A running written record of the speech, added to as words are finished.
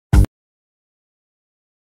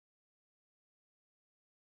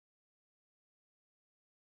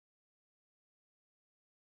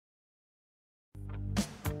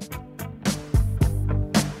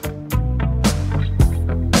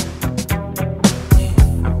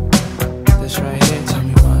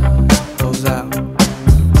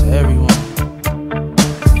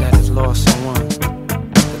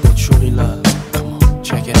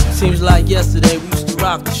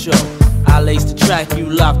show. I lace the track, you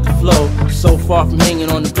lock the flow. So far from hanging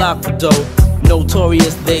on the block for dough.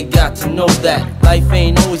 Notorious, they got to know that life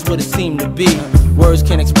ain't always what it seemed to be. Words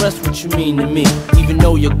can't express what you mean to me. Even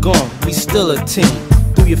though you're gone, we still a team.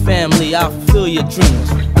 Through your family, I'll fulfill your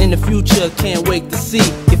dreams. In the future, can't wait to see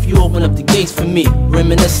if you open up the gates for me.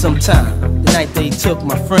 Reminisce sometime, the night they took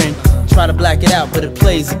my friend. Try to black it out, but it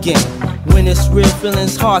plays again. When it's real,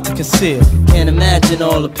 feeling's hard to conceal. Can't imagine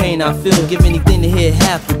all the pain I feel. Give anything to hear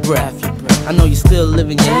half your breath. I know you're still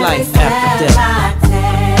living your life after death.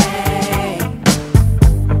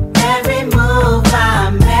 Every move I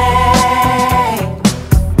make,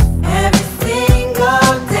 every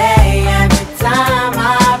single day, every time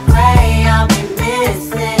I pray, I'll be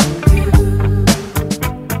missing you.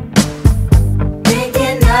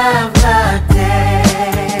 Thinking of the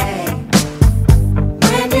day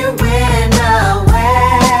when you went away.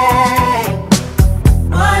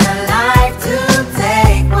 What a life to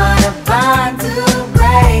take, what a bond to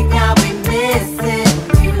break. I'll be missing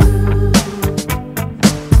you.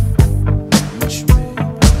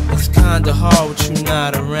 It's kinda hard with you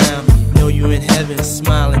not around. Know you in heaven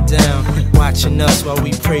smiling down, watching us while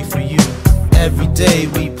we pray for you. Every day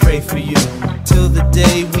we pray for you, till the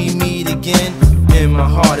day we meet again. In my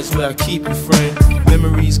heart is where I keep you, friend.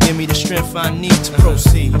 Memories give me the strength I need to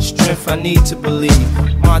proceed, strength I need to believe.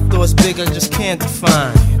 My thoughts big, I just can't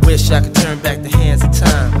define. Wish I could turn back the hands of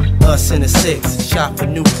time. Us in the six, shop for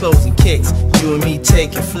new clothes and kicks. You and me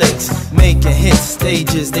taking flicks, making hits,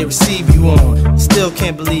 stages they receive you on. Still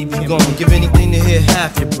can't believe you're gone. Give anything to hear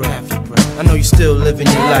half your breath. I know you're still living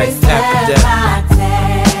your life after death.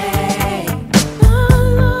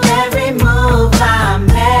 Every move I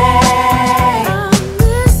make,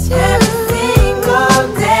 every single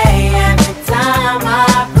day, every time I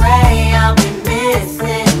pray, I'll be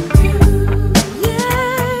missing you.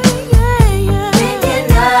 Thinking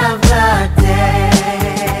of the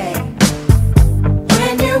day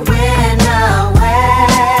when you went away.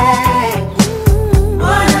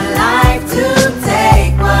 What a life to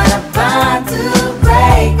take, what a bond to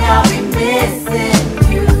break. I'll be missing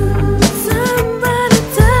you. Somebody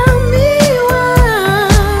tell me why.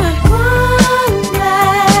 One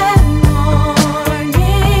bad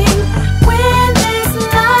morning, when this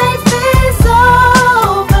life is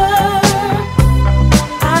over,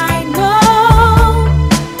 I know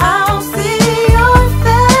I'll see your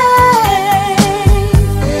face.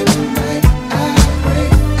 Every night I pray,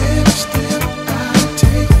 every step I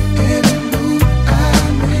take, every move I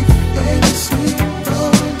make, every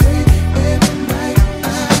single day, every night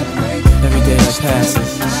I pray. Every day that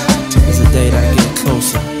passes is a day that I get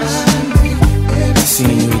closer to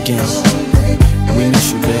seeing you again. We miss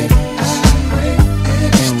you, babe,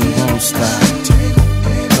 and we won't stop,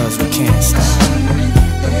 cause we can't stop.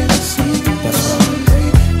 That's right.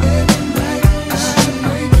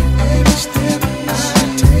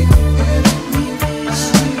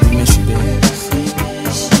 We miss you, babe.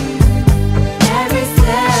 Every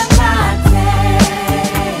step I take,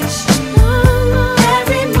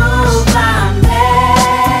 every move I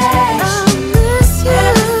make,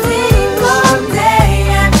 every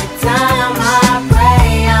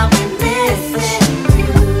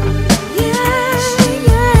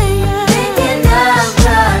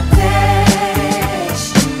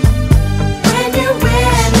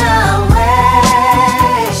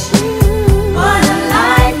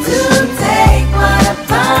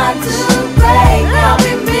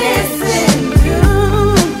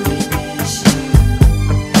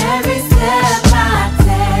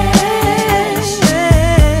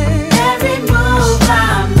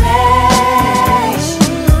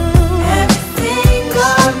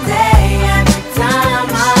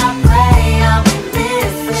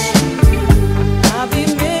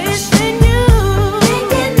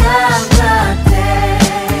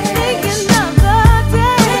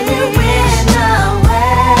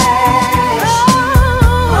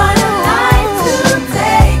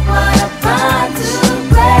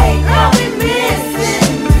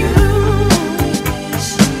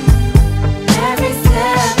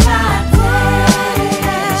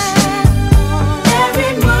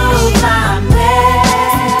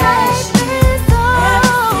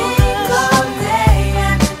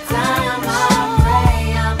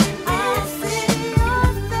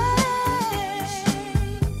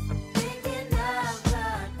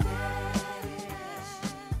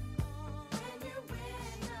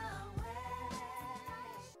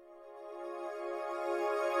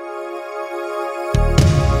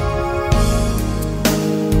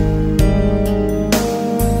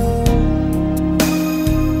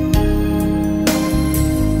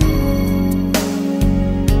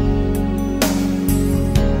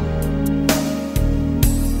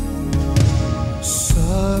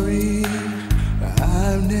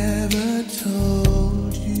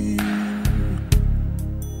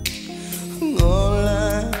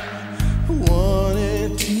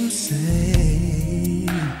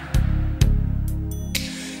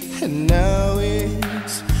and now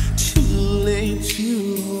it's too late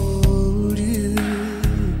to hold you,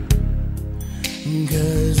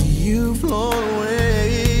 'cause you've flown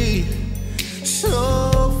away, so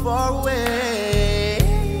far away.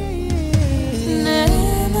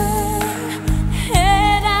 Never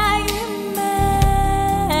had I imagined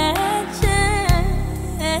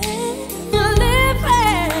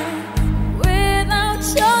living without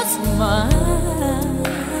your smile,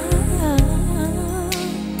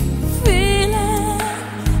 feeling,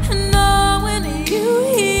 knowing you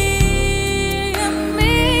hear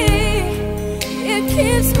me, it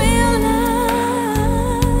keeps me alive,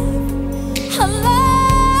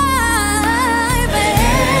 alive.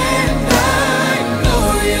 And I know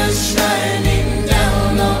you're shining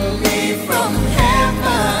down on me from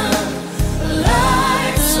heaven,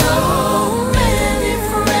 like so many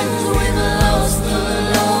friends we've lost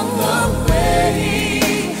along the way.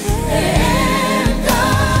 And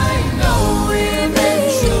I know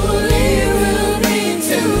eventually we'll be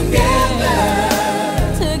together,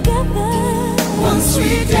 together once we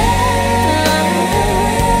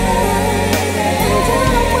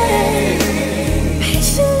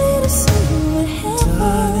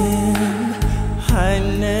Darling, I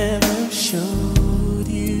never showed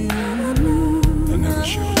you. I never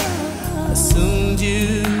showed you. Assumed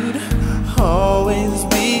you'd always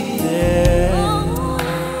be there.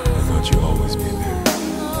 I thought you'd always be there.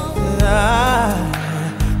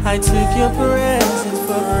 I took your presence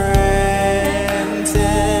for granted,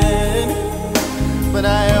 but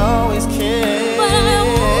I always cared.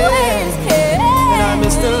 And I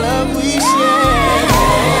miss the love we shared.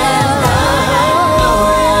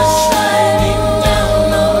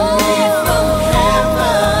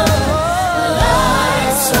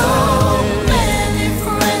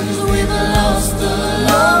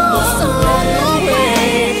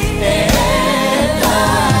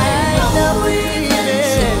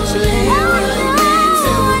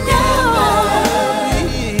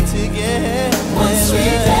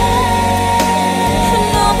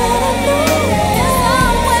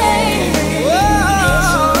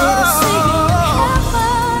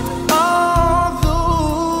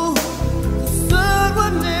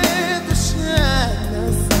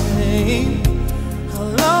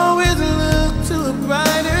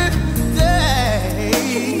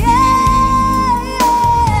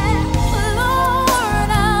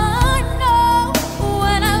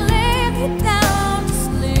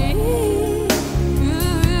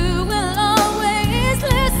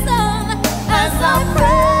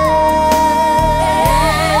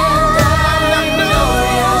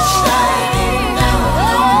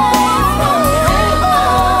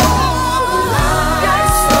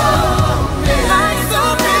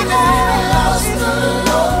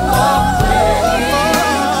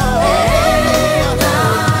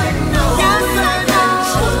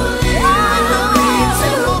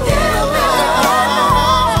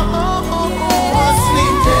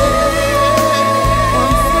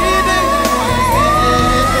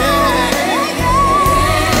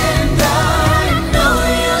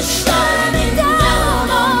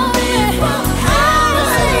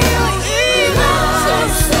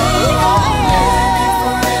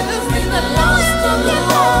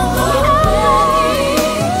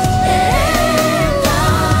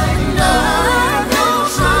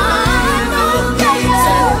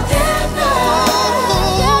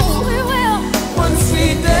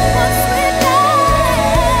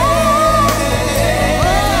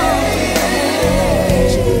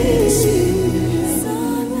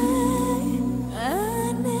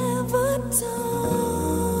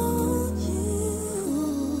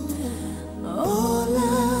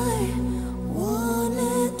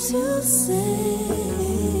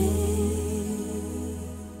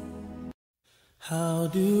 How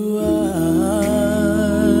do I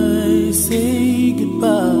say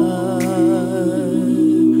goodbye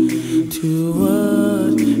to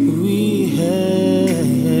what we had?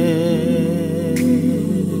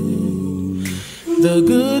 The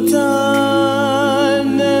good time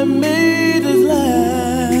that made us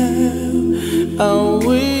laugh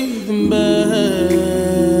outweighed the bad.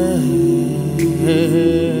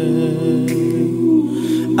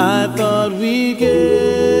 I thought we'd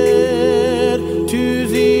get to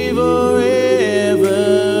see forever,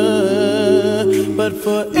 but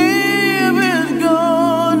forever's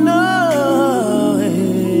gone away.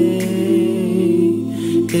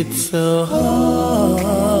 It's so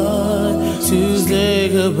hard to say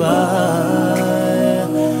goodbye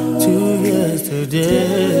to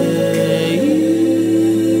yesterday.